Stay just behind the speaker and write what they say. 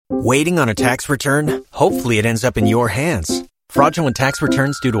Waiting on a tax return? Hopefully it ends up in your hands. Fraudulent tax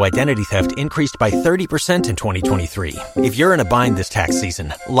returns due to identity theft increased by 30% in 2023. If you're in a bind this tax season,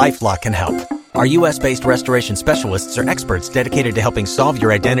 LifeLock can help. Our U.S.-based restoration specialists are experts dedicated to helping solve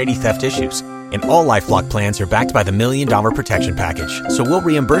your identity theft issues. And all LifeLock plans are backed by the $1 Million Protection Package. So we'll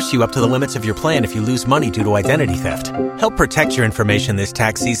reimburse you up to the limits of your plan if you lose money due to identity theft. Help protect your information this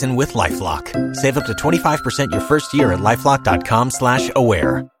tax season with LifeLock. Save up to 25% your first year at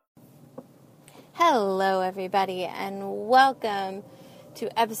LifeLock.com/aware. Hello, everybody, and welcome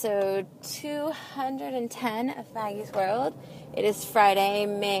to episode 210 of Maggie's World. It is Friday,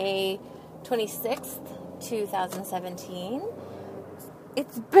 May 26th, 2017.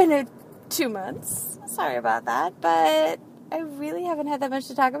 It's been 2 months. Sorry about that, but I really haven't had that much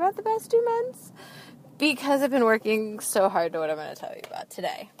to talk about the past 2 months because I've been working so hard to what I'm going to tell you about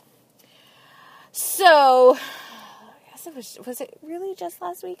today. So, I guess was it really just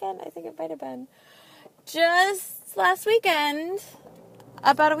last weekend? I think it might have been. Just last weekend,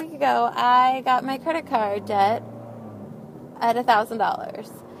 about a week ago, I got my credit card debt at $1,000.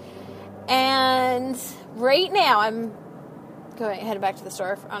 And right now, I'm headed back to the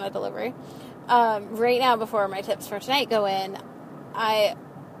store on a delivery. Right now, before my tips for tonight go in, I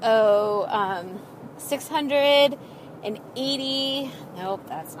owe $680. Nope,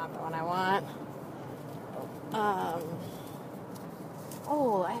 that's not the one I want.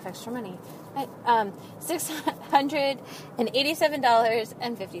 I have extra money.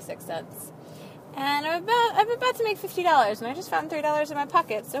 $687.56. And I'm about to make $50, and I just found $3 in my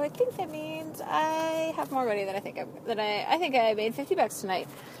pocket, so I think that means I have more money than I think I made $50 tonight,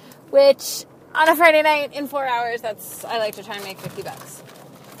 which on a Friday night in 4 hours, I like to try and make $50.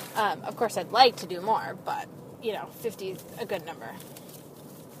 Of course, I'd like to do more, but 50 is a good number.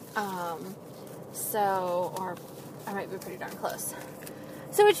 Or I might be pretty darn close.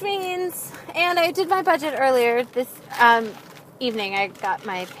 So which means, and I did my budget earlier this evening. I got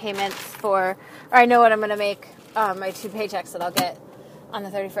my payments or I know what I'm going to make, my 2 paychecks that I'll get on the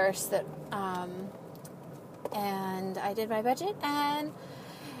 31st. And I did my budget, and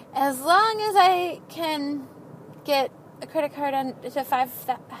as long as I can get a credit card to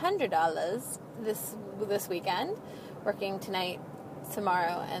 $500 this weekend, working tonight,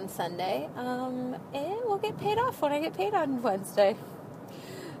 tomorrow, and Sunday, it will get paid off when I get paid on Wednesday.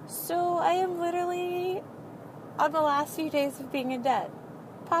 So I am literally on the last few days of being in debt,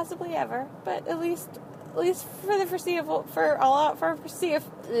 possibly ever, but at least for the foreseeable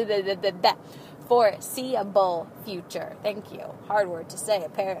future. Thank you. Hard word to say,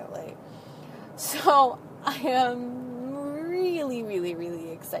 apparently. So I am really, really,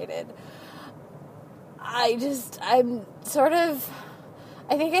 really excited. I think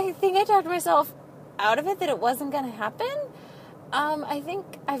I talked myself out of it that it wasn't going to happen. I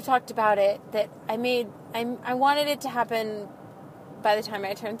think I've talked about it, that I wanted it to happen by the time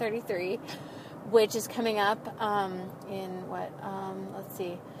I turned 33, which is coming up, let's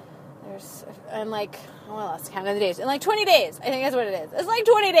see, I lost count of the days. In 20 days, I think that's what it is. It's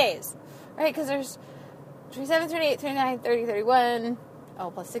 20 days, right? Because there's 27, 28, 29, 30, 31,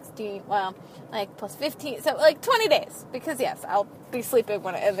 plus 16, plus 15, so 20 days, because yes, I'll be sleeping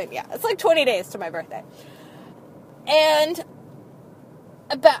it's 20 days to my birthday. And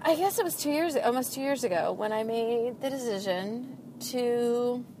I guess it was almost 2 years ago, when I made the decision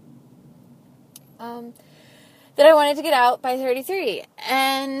that I wanted to get out by 33.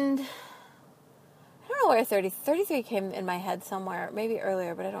 And I don't know where 33 came in my head somewhere, maybe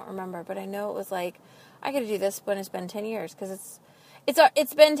earlier, but I don't remember. But I know it was I got to do this when it's been 10 years, because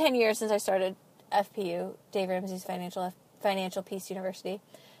it's been 10 years since I started FPU, Dave Ramsey's Financial Peace University,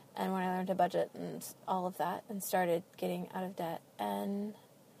 and when I learned to budget and all of that, and started getting out of debt. And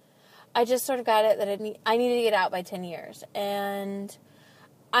I just sort of got it that I needed to get out by 10 years. And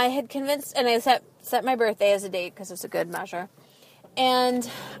I had convinced, and I set my birthday as a date because it's a good measure. And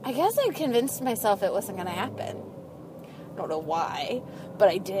I guess I convinced myself it wasn't going to happen. I don't know why, but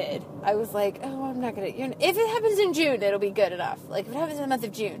I did. I was I'm not going to, if it happens in June, it'll be good enough. If it happens in the month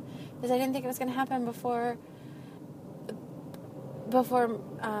of June, because I didn't think it was going to happen before my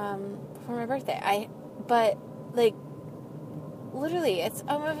birthday. Literally,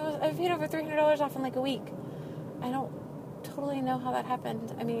 I've paid over $300 off in a week. I don't totally know how that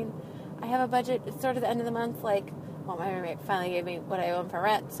happened. I mean, I have a budget. It's sort of the end of the month. My roommate finally gave me what I owe him for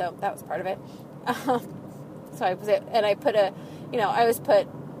rent, so that was part of it. So I put I always put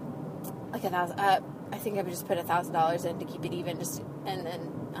 $1,000. I think I would just put $1,000 in to keep it even, and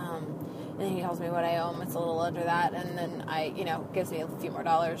then he tells me what I owe him. It's a little under that, and then gives me a few more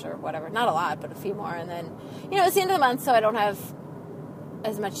dollars or whatever. Not a lot, but a few more, and then it's the end of the month, so I don't have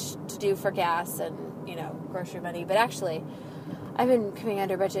as much to do for gas and, grocery money. But actually, I've been coming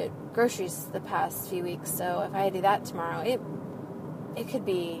under budget groceries the past few weeks, so if I do that tomorrow, it could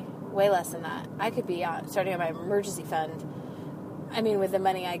be way less than that. I could be starting on my emergency fund. I mean, with the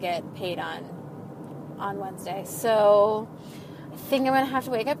money I get paid on Wednesday. So I think I'm going to have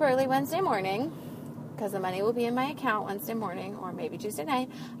to wake up early Wednesday morning because the money will be in my account Wednesday morning or maybe Tuesday night.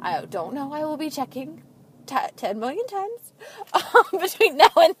 I don't know. I will be checking 10 million times between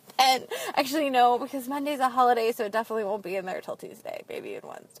now and then. Actually, no, because Monday's a holiday, so it definitely won't be in there till Tuesday, maybe in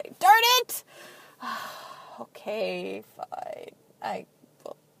Wednesday. Darn it! Okay, fine.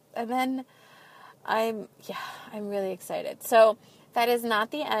 And then I'm really excited. So that is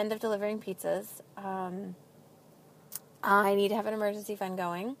not the end of delivering pizzas. I need to have an emergency fund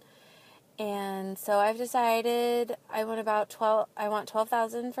going. And so I've decided I want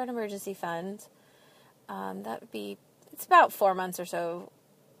 $12,000 for an emergency fund. It's about 4 months or so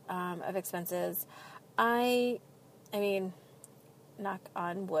of expenses. I mean, knock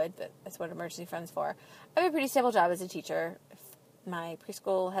on wood, but that's what emergency fund's for. I have a pretty stable job as a teacher. If my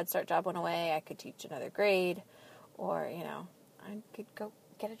preschool Head Start job went away, I could teach another grade, or, I could go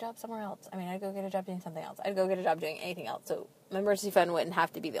get a job somewhere else. I mean, I'd go get a job doing something else. I'd go get a job doing anything else. So my emergency fund wouldn't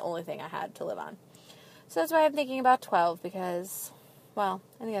have to be the only thing I had to live on. So that's why I'm thinking about 12 because, and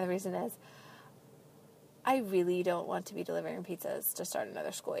the other reason is I really don't want to be delivering pizzas to start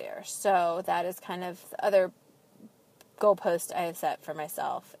another school year. So that is kind of the other goalpost I have set for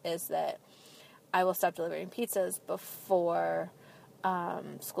myself is that I will stop delivering pizzas before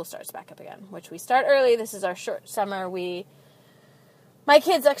school starts back up again, which we start early. This is our short summer. My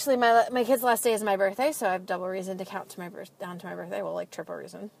kids' last day is my birthday, so I have double reason to count down to my birthday. Well, like triple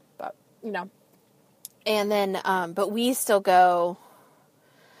reason, but, And then, but we still go,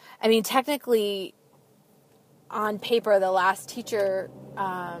 I mean, technically, on paper, the last teacher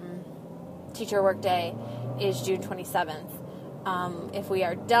work day is June 27th. If we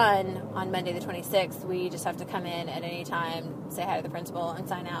are done on Monday the 26th, we just have to come in at any time, say hi to the principal, and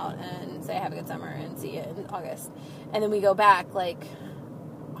sign out, and say have a good summer, and see you in August. And then we go back, like,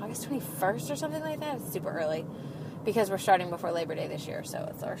 August 21st or something like that. It's super early, because we're starting before Labor Day this year, so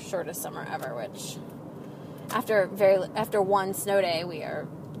it's our shortest summer ever, which, after one snow day, we are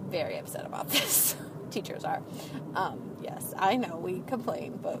very upset about this. Teachers are. Yes, I know, we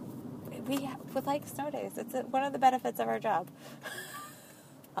complain, but we would like snow days. It's one of the benefits of our job.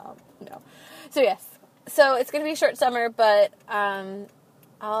 No. So yes. So it's going to be a short summer, but I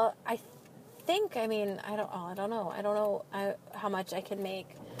don't know how much I can make.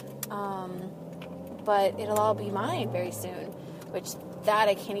 But it'll all be mine very soon, which that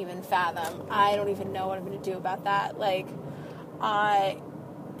I can't even fathom. I don't even know what I'm going to do about that. Like, I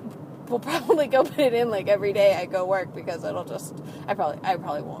will probably go put it in like every day I go work because I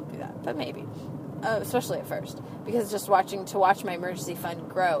probably won't do that, but maybe, especially at first, because just watch my emergency fund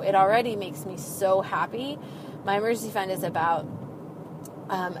grow. It already makes me so happy. My emergency fund is about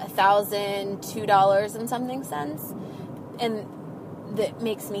 $1,002 and something cents, and that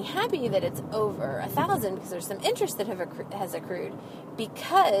makes me happy that it's over 1,000 because there's some interest that has accrued,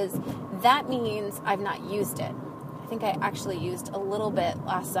 because that means I've not used it. I think I actually used a little bit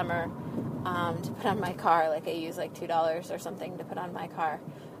last summer to put on my car. Like I used like $2 or something to put on my car,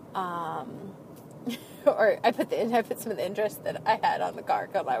 or I put some of the interest that I had on the car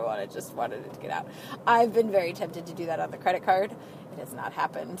because I wanted it to get out. I've been very tempted to do that on the credit card. It has not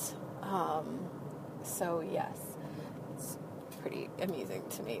happened. So yes, it's pretty amusing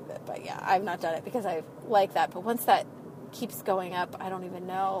to me but yeah, I've not done it because I like that. But once that keeps going up, I don't even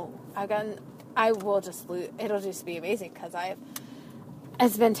know. I will just lose. It'll just be amazing because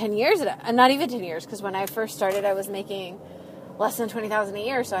it's been 10 years, not even 10 years, because when I first started, I was making less than $20,000 a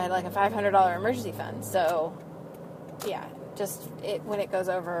year, so I had like a $500 emergency fund. So, yeah, when it goes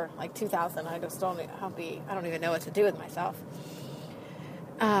over like $2,000, I don't even know what to do with myself.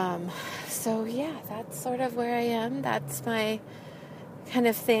 So yeah, that's sort of where I am. That's my kind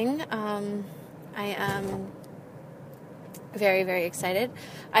of thing. I am very, very excited.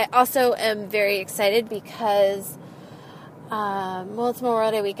 I also am very excited because, it's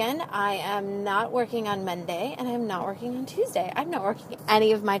Memorial Day weekend. I am not working on Monday, and I'm not working on Tuesday. I'm not working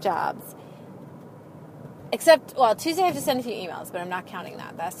any of my jobs. Except, Tuesday I have to send a few emails, but I'm not counting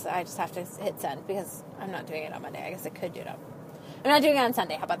that. I just have to hit send because I'm not doing it on Monday. I guess I could do it I'm not doing it on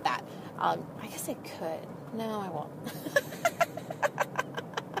Sunday. How about that? I guess I could. No, I won't.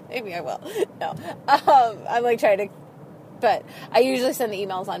 Maybe I will. No. I'm like trying to, but I usually send the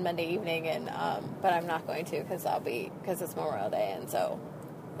emails on Monday evening, and but I'm not going to because it's Memorial Day, and so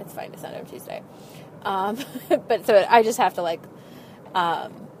it's fine to send them Tuesday. But so I just have to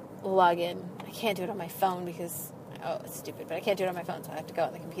log in. I can't do it on my phone because, it's stupid, but I can't do it on my phone, so I have to go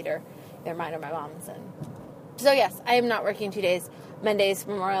on the computer, either mine or my mom's. And so, yes, I am not working 2 days. Monday's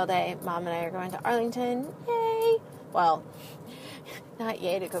Memorial Day. Mom and I are going to Arlington. Yay! Well, not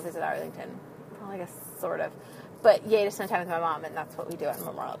yay to go visit Arlington. Well, I guess sort of. But yay to spend time with my mom, and that's what we do on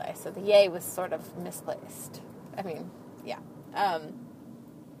Memorial Day. So the yay was sort of misplaced. I mean, yeah. And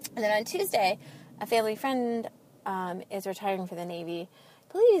then on Tuesday, a family friend is retiring for the Navy.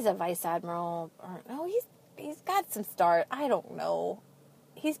 I believe he's a vice admiral. He's got some start. I don't know.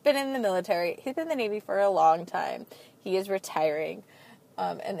 He's been in the military. He's been in the Navy for a long time. He is retiring,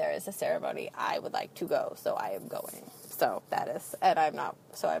 and there is a ceremony. I would like to go, so I am going. So that is, and I'm not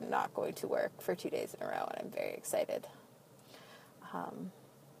going to work for 2 days in a row, and I'm very excited.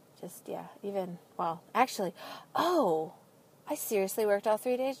 I seriously worked all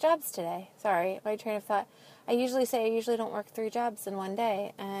 3 days jobs today. Sorry, my train of thought. I usually don't work 3 jobs in one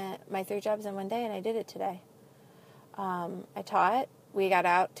day, my 3 jobs in one day, and I did it today. I taught. We got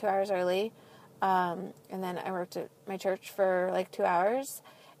out 2 hours early, and then I worked at my church for like 2 hours,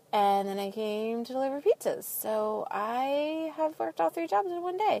 and then I came to deliver pizzas. So I have worked all 3 jobs in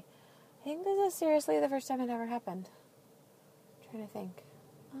one day. I think this is seriously the first time it ever happened. I'm trying to think.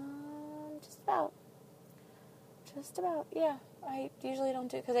 Just about, yeah. I usually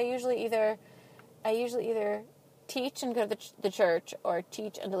don't do, because I usually either teach and go to the church, or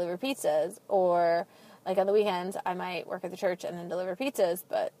teach and deliver pizzas, or like on the weekends I might work at the church and then deliver pizzas,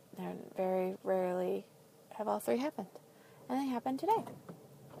 but they're very rarely have all 3 happened. And they happened today,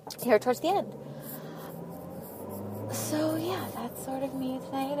 here towards the end. So yeah, that's sort of me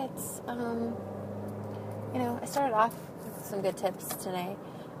tonight. It's, I started off with some good tips today,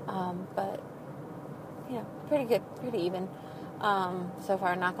 but pretty good, pretty even. So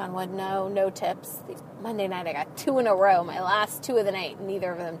far, knock on wood, no tips. Monday night, I got 2 in a row. My last 2 of the night,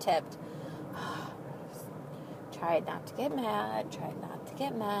 neither of them tipped. Tried not to get mad.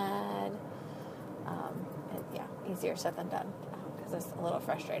 Easier said than done, because it's a little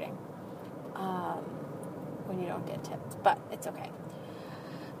frustrating when you don't get tipped, but it's okay.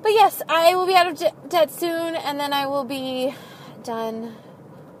 But yes, I will be out of debt soon, and then I will be done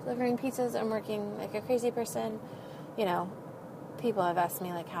delivering pizzas. I'm working like a crazy person. People have asked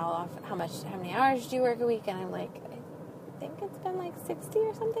me like how many hours do you work a week, and I'm like, I think it's been like 60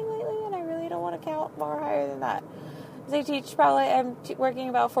 or something lately, and I really don't want to count more higher than that. Because I'm working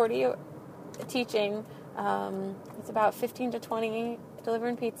about 40 teaching. It's about 15 to 20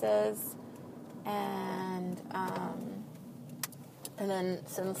 delivering pizzas, and then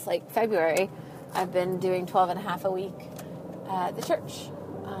since like February, I've been doing 12 and a half a week at the church.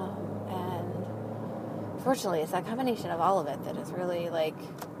 And fortunately, it's that combination of all of it that is really like,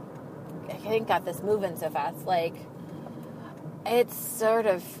 I think got this moving so fast. Like, it's sort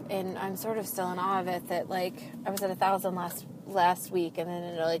of, and I'm sort of still in awe of it, that like I was at 1,000 last week, and then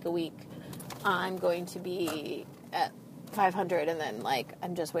in like a week I'm going to be at 500, and then like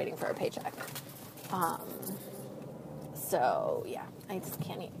I'm just waiting for a paycheck. So yeah, I just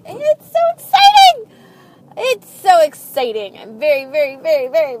can't eat. It's so exciting! It's so exciting. I'm very, very, very,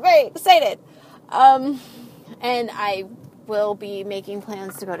 very, very excited. And I will be making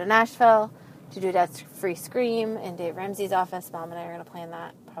plans to go to Nashville to do Debt-Free Scream in Dave Ramsey's office. Mom and I are going to plan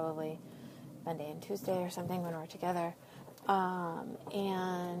that probably Monday and Tuesday or something when we're together.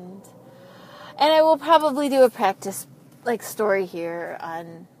 And I will probably do a practice like story here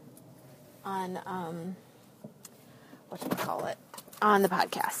on whatchamacallit, on the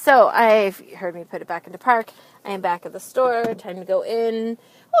podcast. So I've heard me put it back into park. I am back at the store. Time to go in.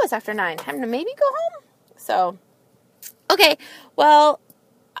 Oh, it's after 9. Time to maybe go home. So, okay. Well,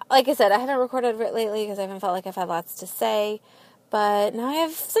 like I said, I haven't recorded it lately because I haven't felt like I've had lots to say. But now I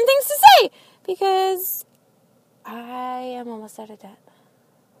have some things to say because I am almost out of debt.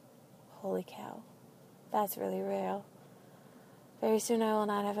 Holy cow. That's really real. Very soon I will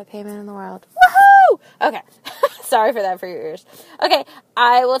not have a payment in the world. Woohoo! Okay. Sorry for that for your ears. Okay.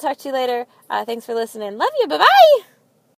 I will talk to you later. Thanks for listening. Love you. Bye-bye.